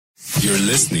You're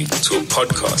listening to a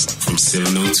podcast from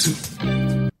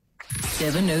 702.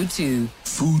 702.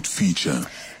 Food feature.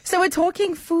 So we're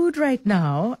talking food right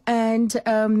now, and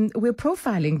we're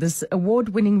profiling this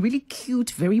award-winning, really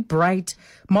cute, very bright,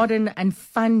 modern and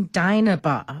fun diner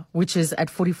bar, which is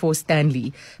at 44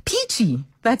 Stanley. Peachy,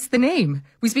 that's the name.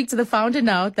 We speak to the founder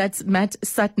now. That's Matt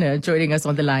Suttner joining us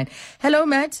on the line. Hello,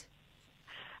 Matt.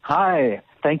 Hi.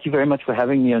 Thank you very much for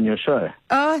having me on your show.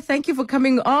 Thank you for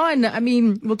coming on. I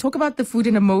mean, we'll talk about the food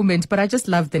in a moment, but I just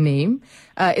love the name.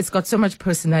 It's got so much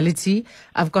personality.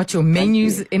 I've got your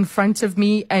menus in front of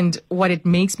me, and what it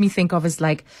makes me think of is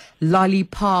like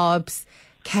lollipops,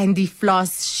 candy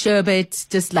floss, sherbet,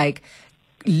 just like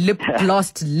lip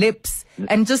glossed lips,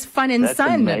 and just fun and That's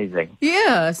sun. amazing.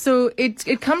 Yeah, so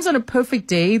it comes on a perfect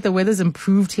day. The weather's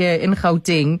improved here in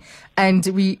Gauteng, and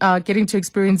we are getting to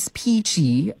experience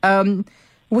Peachy.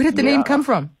 Where did the name come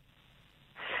from?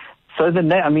 So the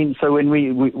name, so when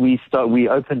we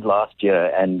opened last year,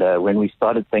 and when we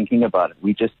started thinking about it,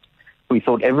 we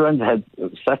thought everyone's had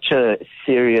such a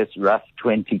serious, rough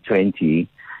 2020.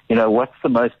 You know, what's the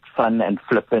most fun and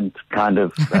flippant kind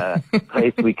of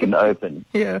place we can open?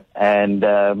 Yeah.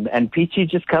 And Peachy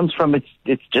just comes from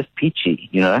it's just peachy.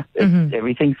 You know,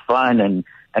 everything's fine, and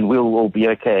we'll all be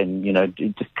okay. And you know,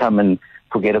 just come and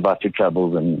forget about your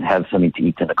troubles and have something to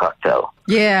eat and a cocktail.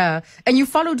 Yeah. And you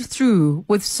followed through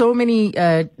with so many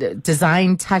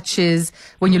design touches.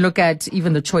 When you look at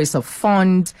even the choice of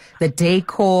font, the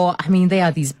decor, I mean, they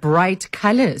are these bright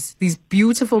colors, these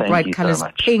beautiful bright colors, so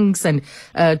much. pinks, and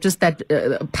just that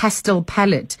pastel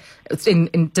palette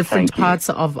in different parts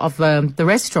of the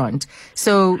restaurant.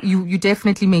 So you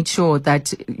definitely made sure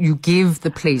that you give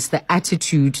the place the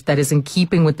attitude that is in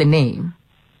keeping with the name.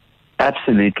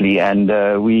 Absolutely,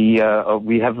 and we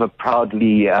have a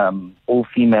proudly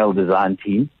all-female design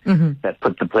team that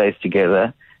put the place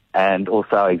together, and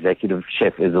also our executive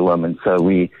chef is a woman. So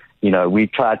we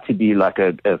try to be like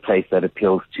a place that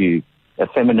appeals to a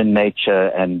feminine nature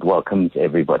and welcomes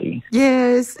everybody.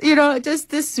 Yes, just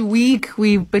this week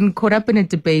we've been caught up in a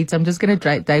debate. I'm just going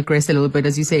to digress a little bit,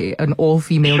 as you say, an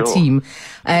all-female team.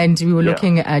 And we were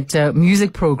looking at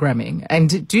music programming.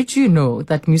 And did you know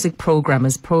that music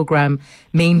programmers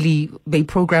they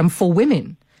program for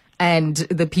women? And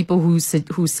the people who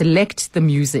select the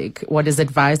music, what is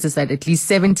advised is that at least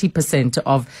 70%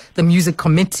 of the music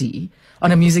committee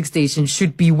on a music station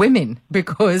should be women,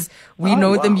 because we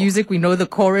know the music, we know the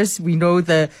chorus, we know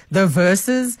the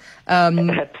verses.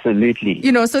 Absolutely.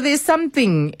 So there's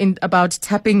something about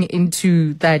tapping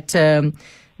into that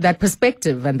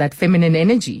perspective and that feminine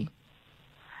energy.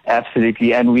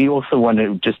 Absolutely, and we also want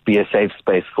to just be a safe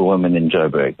space for women in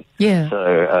Joburg. Yeah.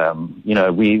 So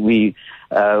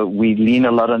we lean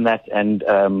a lot on that, and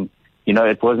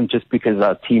it wasn't just because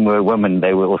our team were women;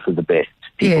 they were also the best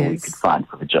people we could find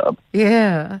for the job.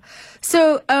 Yeah.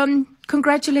 So,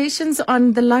 congratulations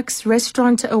on the Lux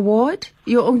Restaurant Award.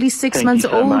 You're only 6 months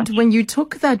old when you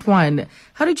took that one.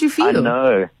 How did you feel? I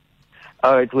know.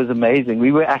 Oh, it was amazing. We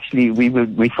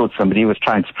thought somebody was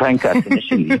trying to prank us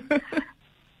initially.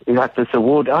 We got this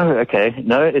award. Oh, okay.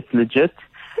 No, it's legit.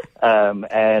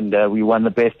 And we won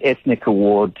the Best Ethnic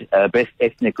Award, Best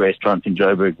Ethnic Restaurant in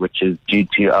Joburg, which is due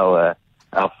to our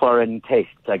foreign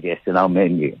tastes, I guess, in our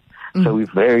menu. So we're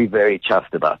very, very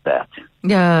chuffed about that.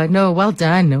 Yeah, no, well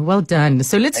done, well done.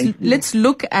 So let's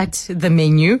look at the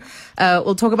menu.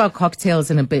 We'll talk about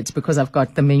cocktails in a bit, because I've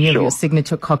got the menu of your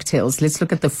signature cocktails. Let's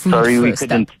look at the food first. Sorry, we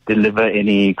couldn't deliver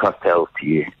any cocktails to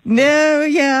you. No,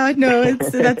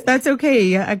 that's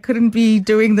okay. I couldn't be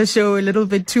doing the show a little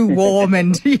bit too warm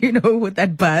and with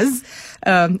that buzz.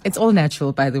 It's all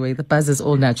natural, by the way. The buzz is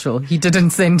all natural. He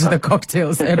didn't send the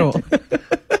cocktails at all.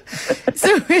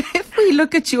 So if we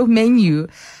look at your menu,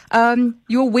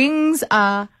 your wings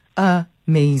are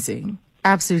amazing.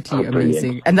 Absolutely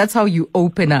amazing. And that's how you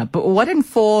open up. But what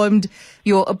informed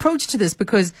your approach to this?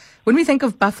 Because when we think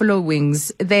of buffalo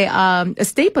wings, they are a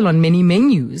staple on many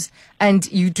menus. And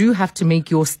you do have to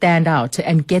make yours stand out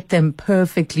and get them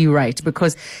perfectly right,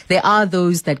 because there are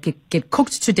those that get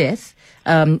cooked to death.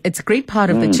 It's a great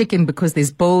part of the chicken because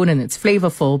there's bone and it's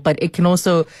flavorful, but it can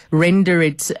also render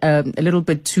it a little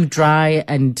bit too dry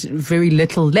and very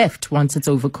little left once it's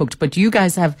overcooked. But you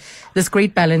guys have this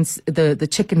great balance. The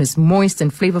chicken is moist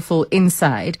and flavorful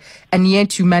inside, and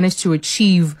yet you manage to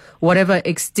achieve whatever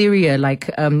exterior, like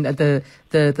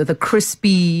the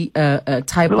crispy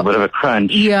type a little bit of a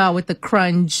crunch. Yeah, with the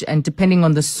crunch, and depending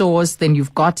on the sauce, then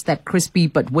you've got that crispy,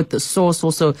 but with the sauce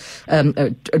also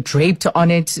draped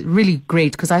on it. Really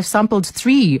great, because I've sampled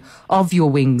 3 of your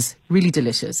wings. Really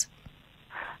delicious.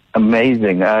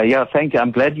 Amazing. Yeah, thank you.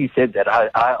 I'm glad you said that.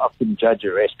 I often judge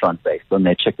a restaurant based on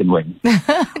their chicken wings.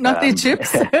 Not their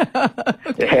chips.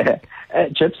 Yeah.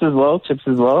 Chips as well.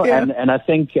 Yeah. And I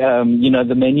think,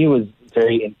 the menu was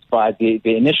very inspired. The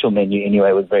initial menu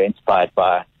anyway was very inspired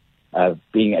by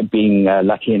being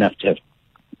lucky enough to have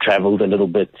traveled a little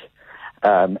bit.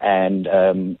 And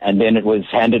then it was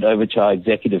handed over to our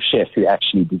executive chef who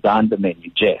actually designed the menu,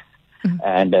 Jess. Mm-hmm.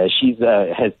 And she's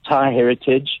has Thai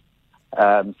heritage.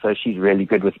 So she's really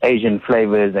good with Asian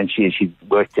flavors, and she's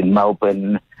worked in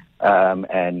Melbourne,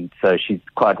 and so she's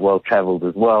quite well traveled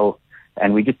as well.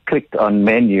 And we just clicked on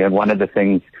menu, and one of the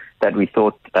things that we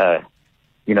thought,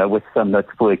 with some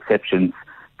notable exceptions,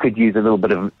 could use a little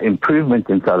bit of improvement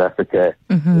in South Africa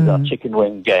is our chicken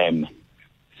wing game.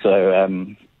 So,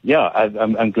 I'm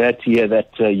glad to hear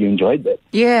that you enjoyed that.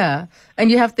 Yeah. And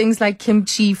you have things like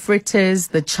kimchi fritters,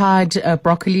 the charred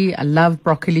broccoli. I love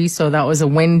broccoli, so that was a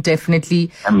win, definitely.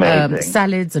 Amazing.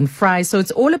 Salads and fries. So it's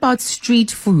all about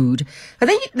street food. But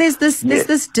then there's this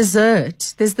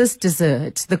dessert. There's this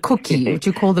dessert, the cookie, what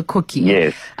you call the cookie.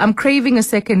 Yes. I'm craving a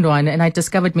second one, and I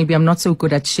discovered maybe I'm not so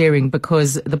good at sharing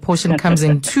because the portion comes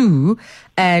in two,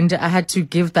 and I had to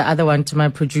give the other one to my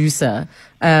producer.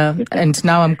 And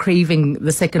now I'm craving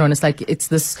the second one. It's like it's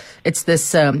this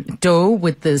dough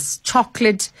with this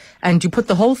chocolate, and you put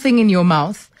the whole thing in your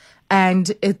mouth,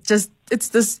 and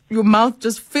your mouth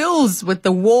just fills with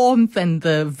the warmth and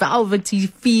the velvety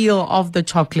feel of the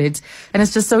chocolate, and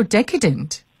it's just so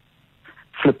decadent.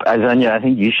 Flip, Azania, I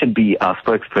think you should be our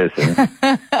spokesperson.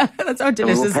 That's how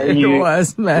delicious it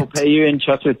was, man. We'll pay you in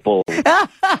chocolate balls.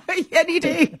 Any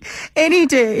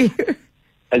day.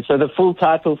 And so the full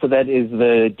title for that is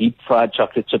the deep fried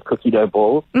chocolate chip cookie dough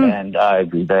ball, and I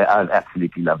agree. I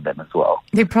absolutely love them as well.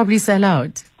 They probably sell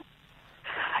out.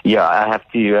 Yeah, I have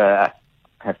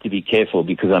to be careful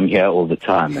because I'm here all the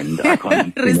time, and I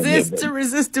can't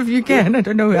resist if you can. I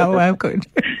don't know how I could.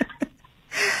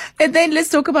 And then let's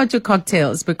talk about your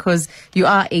cocktails, because you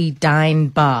are a dine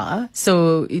bar,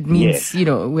 so it means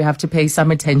we have to pay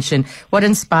some attention. What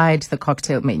inspired the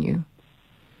cocktail menu?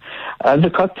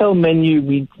 The cocktail menu,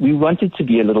 we wanted to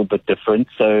be a little bit different.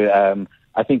 So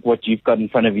I think what you've got in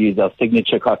front of you is our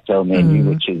signature cocktail menu,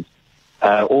 which is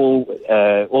all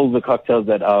the cocktails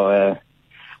that our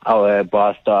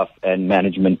bar staff and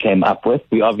management came up with.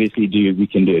 We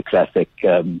can do a classic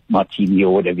martini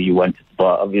or whatever you want at the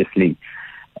bar, obviously.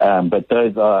 But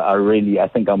those are really, I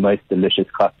think, our most delicious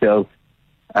cocktails.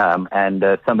 And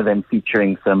some of them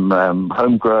featuring some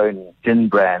homegrown gin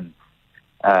brands.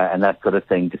 And that sort of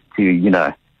thing, just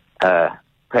to,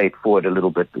 pay it forward a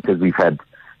little bit, because we've had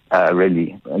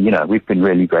we've been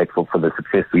really grateful for the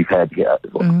success we've had here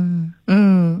as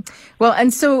well. Well,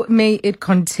 and so may it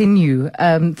continue.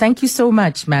 Thank you so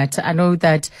much, Matt. I know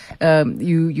that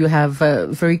you have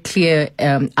very clear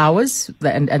hours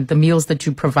and the meals that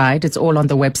you provide. It's all on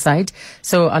the website.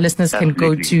 So our listeners can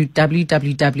go to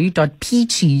www.peachy.bar.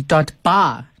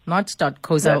 Not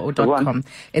 .coza or .com.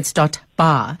 It's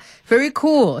 .bar. Very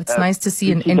cool. It's nice to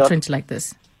see an entrant like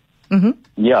this. Mm-hmm.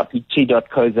 Yeah,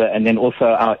 peachy.coza, and then also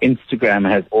our Instagram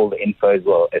has all the info as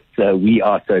well. It's We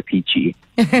Are So Peachy.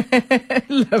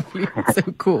 Lovely. So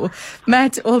cool.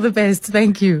 Matt, all the best.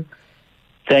 Thank you.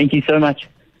 Thank you so much.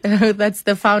 That's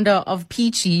the founder of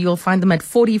Peachy. You'll find them at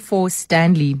 44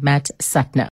 Stanley, Matt Sutner.